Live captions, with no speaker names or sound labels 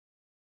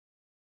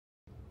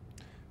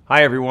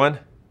Hi everyone,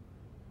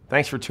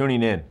 thanks for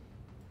tuning in.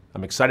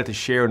 I'm excited to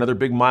share another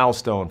big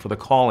milestone for The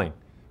Calling,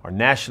 our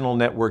national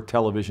network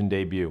television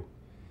debut.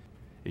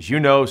 As you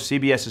know,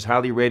 CBS's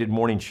highly rated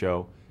morning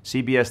show,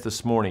 CBS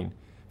This Morning,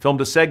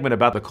 filmed a segment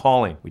about The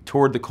Calling. We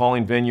toured The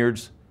Calling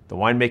vineyards, the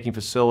winemaking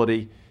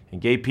facility,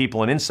 and gave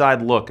people an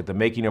inside look at the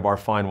making of our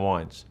fine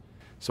wines.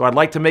 So I'd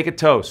like to make a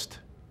toast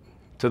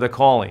to The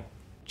Calling.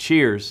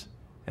 Cheers,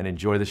 and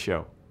enjoy the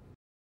show.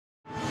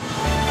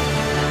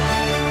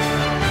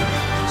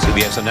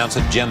 CBS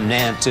announcer Jim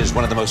Nantz is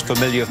one of the most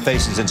familiar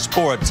faces in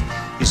sports.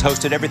 He's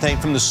hosted everything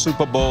from the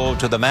Super Bowl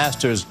to the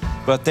Masters.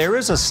 But there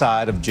is a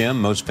side of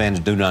Jim most fans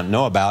do not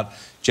know about.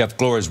 Jeff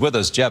Glor is with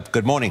us. Jeff,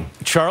 good morning.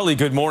 Charlie,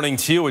 good morning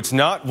to you. It's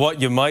not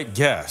what you might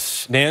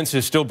guess. Nantz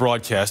is still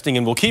broadcasting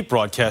and will keep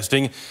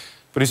broadcasting,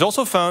 but he's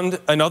also found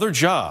another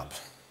job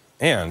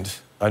and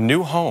a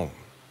new home.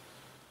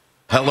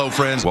 Hello,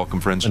 friends. Welcome,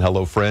 friends. And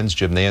hello, friends.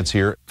 Jim Nantz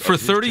here. For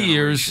 30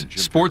 years,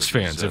 sports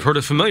fans have heard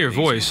a familiar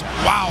voice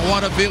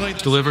What a feeling.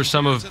 deliver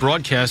some of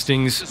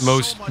broadcasting's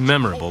most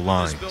memorable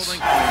lines.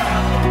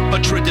 A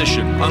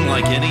tradition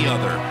unlike any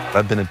other.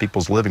 I've been in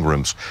people's living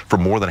rooms for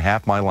more than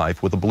half my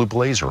life with a blue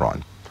blazer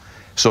on.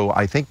 So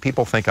I think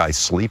people think I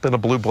sleep in a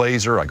blue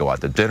blazer. I go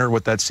out to dinner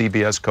with that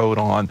CBS coat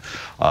on.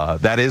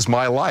 That is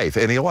my life.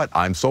 And you know what?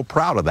 I'm so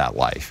proud of that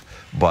life.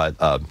 But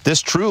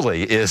this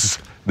truly is...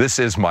 This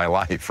is my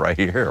life right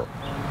here.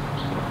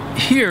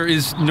 Here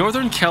is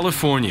Northern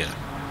California,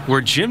 where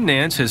Jim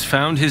Nantz has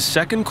found his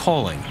second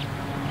calling,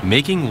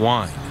 making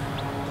wine.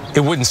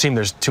 It wouldn't seem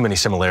there's too many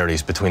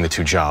similarities between the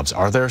two jobs.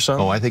 Are there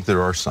some? Oh, I think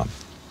there are some.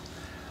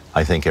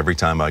 I think every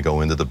time I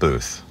go into the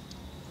booth,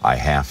 I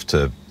have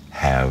to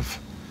have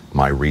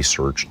my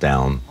research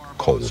down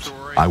cold.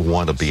 I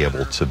want to be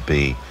able to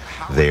be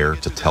there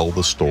to tell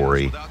the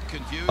story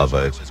of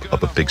a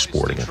big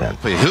sporting event.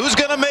 Who's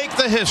going to make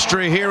the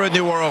history here in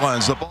New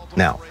Orleans?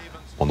 Now,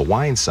 on the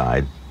wine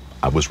side,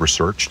 I was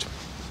researched.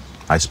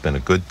 I spent a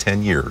good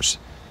 10 years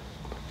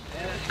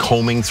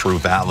combing through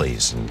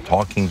valleys and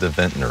talking to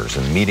vintners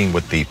and meeting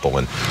with people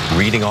and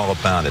reading all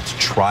about it to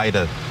try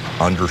to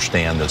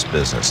understand this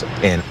business.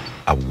 And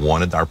I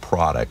wanted our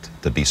product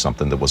to be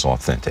something that was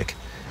authentic.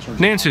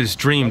 Nantz's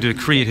dream to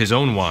create his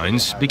own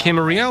wines became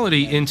a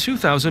reality in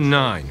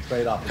 2009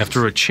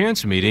 after a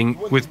chance meeting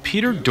with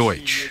Peter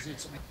Deutsch.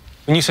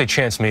 When you say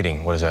chance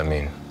meeting, what does that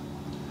mean?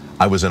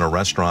 I was in a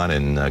restaurant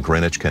in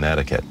Greenwich,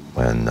 Connecticut,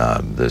 when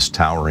this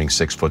towering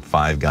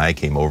 6'5" guy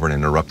came over and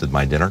interrupted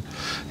my dinner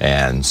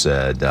and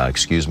said,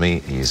 excuse me,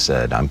 he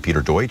said, I'm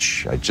Peter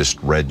Deutsch. I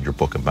just read your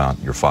book about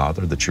your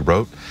father that you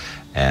wrote,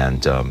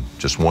 and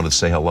just wanted to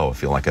say hello. I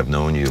feel like I've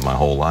known you my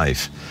whole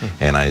life.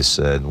 And I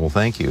said, well,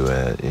 thank you.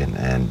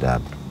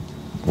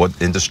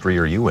 What industry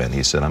are you in?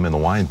 He said, I'm in the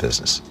wine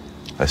business.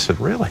 I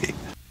said, really?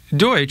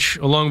 Deutsch,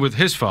 along with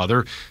his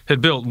father, had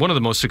built one of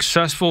the most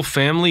successful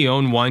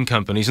family-owned wine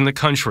companies in the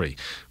country,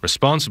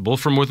 responsible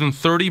for more than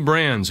 30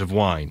 brands of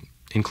wine,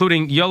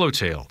 including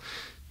Yellowtail.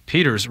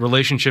 Peter's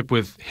relationship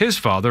with his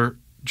father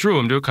drew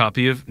him to a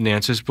copy of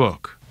Nantz's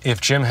book.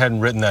 If Jim hadn't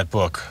written that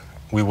book,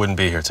 we wouldn't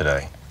be here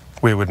today.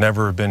 We would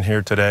never have been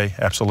here today.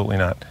 Absolutely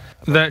not.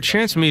 That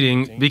chance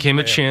meeting became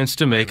a chance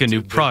to make a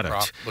new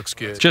product,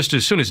 just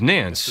as soon as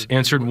Nantz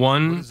answered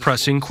one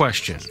pressing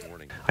question.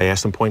 I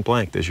asked him point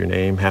blank, does your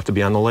name have to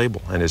be on the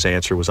label? And his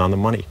answer was on the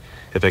money.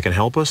 If it can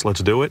help us,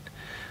 let's do it.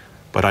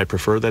 But I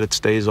prefer that it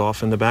stays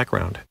off in the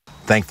background.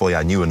 Thankfully,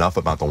 I knew enough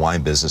about the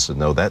wine business to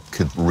know that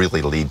could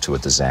really lead to a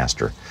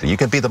disaster. You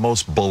can be the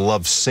most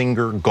beloved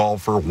singer,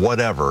 golfer,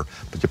 whatever,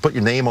 but you put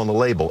your name on the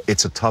label,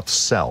 it's a tough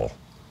sell.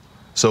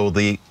 So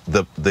the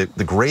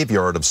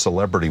graveyard of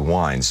celebrity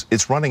wines,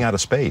 it's running out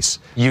of space.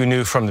 You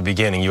knew from the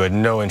beginning you had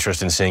no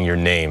interest in seeing your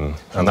name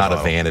on the Not a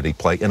bottle. vanity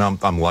play, and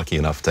I'm lucky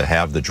enough to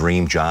have the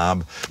dream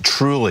job.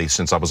 Truly,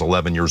 since I was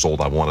 11 years old,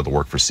 I wanted to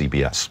work for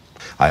CBS.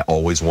 I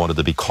always wanted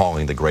to be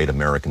calling the great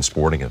American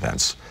sporting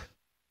events.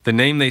 The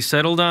name they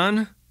settled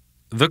on?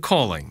 The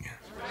Calling.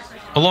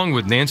 Along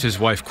with Nantz's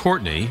wife,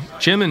 Courtney,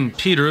 Jim and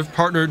Peter have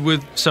partnered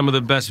with some of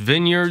the best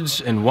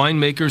vineyards and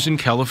winemakers in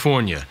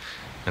California.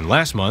 And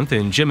last month,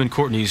 in Jim and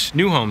Courtney's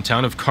new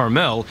hometown of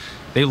Carmel,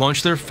 they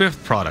launched their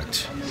fifth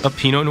product, a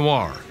Pinot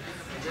Noir.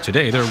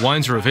 Today, their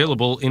wines are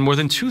available in more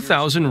than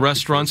 2,000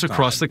 restaurants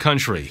across the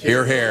country.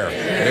 Hear, hear.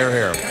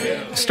 Hear,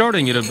 hear.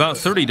 Starting at about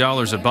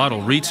 $30 a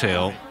bottle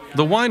retail,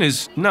 the wine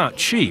is not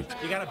cheap.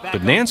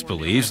 But Nantz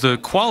believes the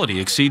quality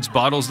exceeds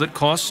bottles that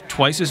cost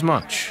twice as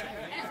much.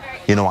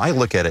 You know, I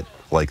look at it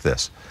like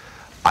this.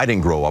 I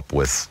didn't grow up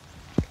with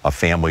a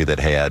family that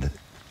had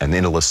an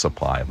endless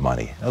supply of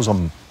money.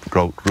 I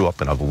grew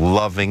up in a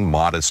loving,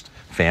 modest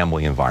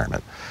family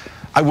environment.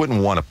 I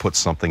wouldn't want to put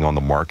something on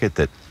the market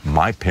that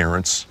my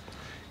parents,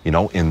 you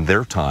know, in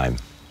their time,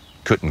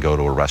 couldn't go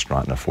to a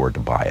restaurant and afford to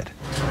buy it.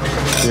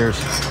 Cheers.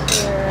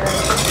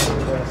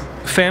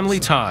 Family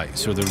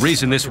ties are the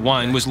reason this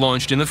wine was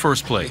launched in the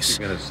first place.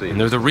 And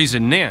they're the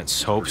reason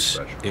Nantz hopes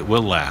it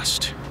will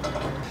last.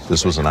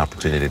 This was an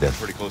opportunity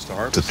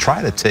to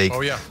try to take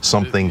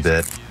something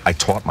that I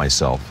taught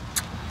myself,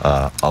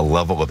 a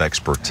level of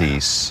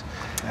expertise,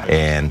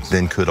 and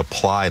then could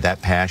apply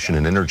that passion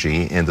and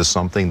energy into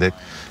something that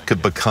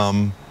could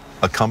become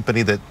a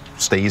company that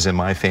stays in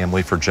my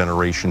family for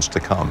generations to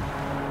come.